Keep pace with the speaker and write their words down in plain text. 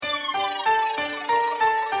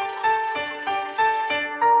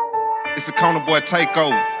It's a Corner Boy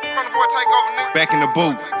takeover. Corner Boy takeover, nigga. Back in the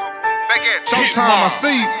booth. Back at it. SHOWTYME, I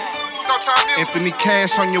see you. SHOWTYME, nigga. Anthony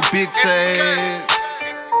Cash on your bitch ass.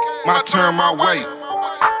 My turn, my way.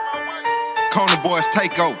 Corner Boys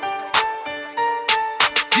takeover.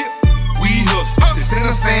 Yeah. We hustle. It's in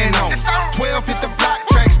the sand on. 12 hit the block,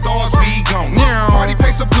 track stars, we gone. Party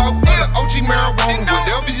pace a blow, other OG marijuana.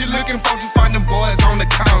 Whatever you looking for, just find them boys on the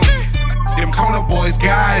counter. Them Corner Boys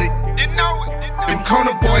got it. You know it. Them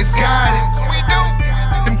Corner Boys got it. We do.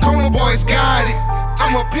 Them Corner Boys got it.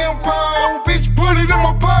 I'm a pimp hoe, bitch, put it in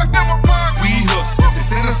my pocket. We hustle, it's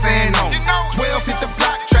in the sand on. 12 hit the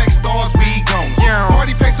block, track stars, we gone.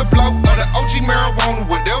 Party pace a blow, other OG marijuana.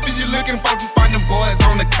 Whatever you looking for, just find them boys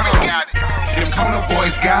on the counter. Them Corner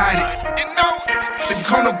Boys got it. You know it. Them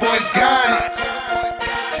Corner Boys got it.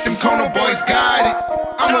 Them Corner Boys got it.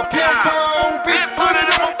 I'm a pimp hoe, bitch, put it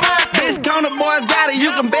in my pocket. Bitch, Corner Boys got it, you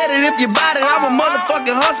can bet it if you bought it. I'm a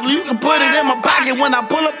motherfucking hustler, you can put it in my pocket. When I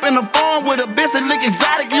pull up in the phone with a bitch that look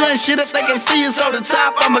exotic, you ain't shit if they can't see you, so the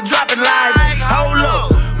top I'ma drop it like, hold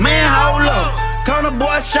up, man, hold up. Corner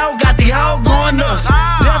Boys show got the hoe going nuts.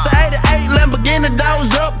 There's an 88 Lamborghini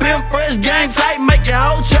doors up, pimp fresh, gang tight, make your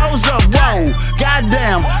whole chose up. Whoa,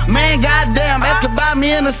 goddamn, man, goddamn. Ask about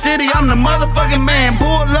me in the city, I'm the motherfucking man.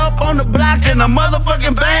 Pull up on the block in the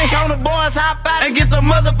motherfucking bang. Corner Boys hop out and get the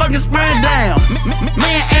motherfucking sprint down.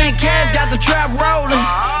 Man and Cash got the trap rolling.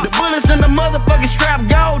 The bullets in the motherfucking strap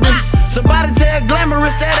golden. Somebody tell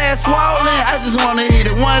Glamorous that ass swollen. I just wanna hit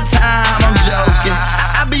it one time, I'm joking.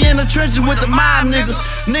 I be in the trenches with the mob niggas.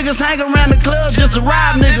 Niggas hang around the club just to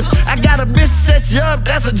rob niggas. I got a bitch set you up,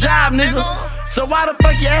 that's a job, nigga. So why the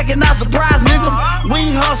fuck you acting not surprised, nigga?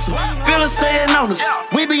 We hustle, feel it saying on us.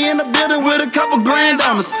 We be in the building with a couple grand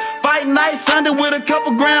on us. Fight night Sunday with a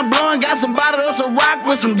couple grand blowing. Got some bottles of rock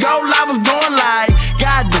with some gold levels going like,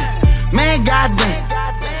 goddamn, man, goddamn.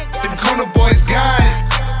 Them Corner Boys got it.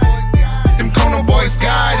 Them Corner Boys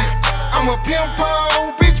got it. I'm a pimp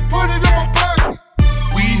hoe, bitch, put it in my pocket.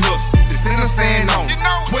 We hustle, it's in the sand on.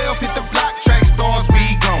 12 hit the block, track stars,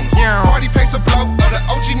 we gone. Party pace a blow, other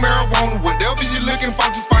OG marijuana. Whatever you looking for,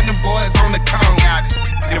 just find them boys on the counter.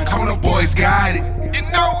 Them Corner Boys got it. You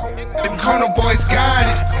know it. Them Corner Boys got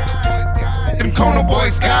it. Them Corner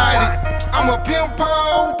Boys got it. I'm a pimp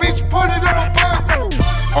hoe, bitch, put it in my pocket.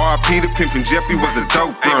 R.I.P. the pimpin' Jeffy was a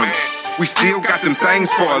dope gun. We still got them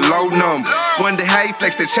things for a low number. Wonder how he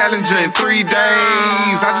flexed the Challenger in 3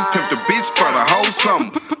 days. I just pimped a bitch for the whole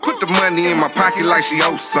summer. Put the money in my pocket like she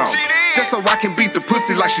owes something. Just so I can beat the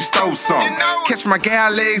pussy like she stole something. Catch my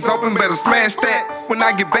gal legs open, better smash that. When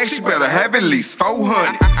I get back, she better have at least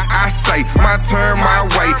 400. I say, my turn, my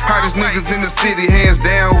way. Hottest niggas in the city, hands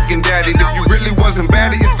down, who can daddy. If you really wasn't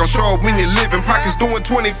bad, it's gon' show up when you living. Pockets doing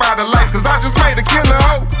 25 to life, cause I just made a killer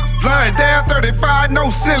hoe. Lying down 35,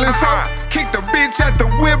 no ceiling, so kick the bitch at the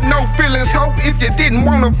whip, no feelings, ho. If you didn't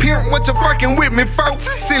wanna pimp, what you fucking with me for?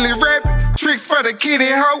 Silly rap, tricks for the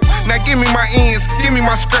kitty hoe. Now give me my ends, give me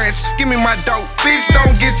my scratch, give me my dope. Bitch,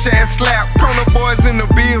 don't get your ass slapped. Corner Boys in the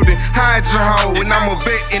building, hide your hoe. And I'm a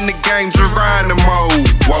vet in the game, Geronimo.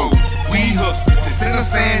 Whoa, we hustle, it's in the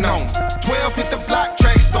sand on us. 12 hit the block,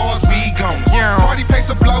 track stars, we gone. Party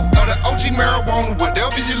pace a blow, other OG marijuana.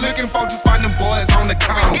 Whatever you looking for, just find them boys on the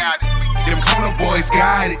counter. Them Corner Boys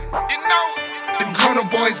got it. You know it. Them Corner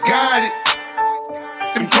Boys got it.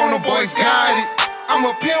 Them Corner Boys got it. I'm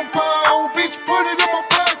a pimp hoe, bitch, put it in my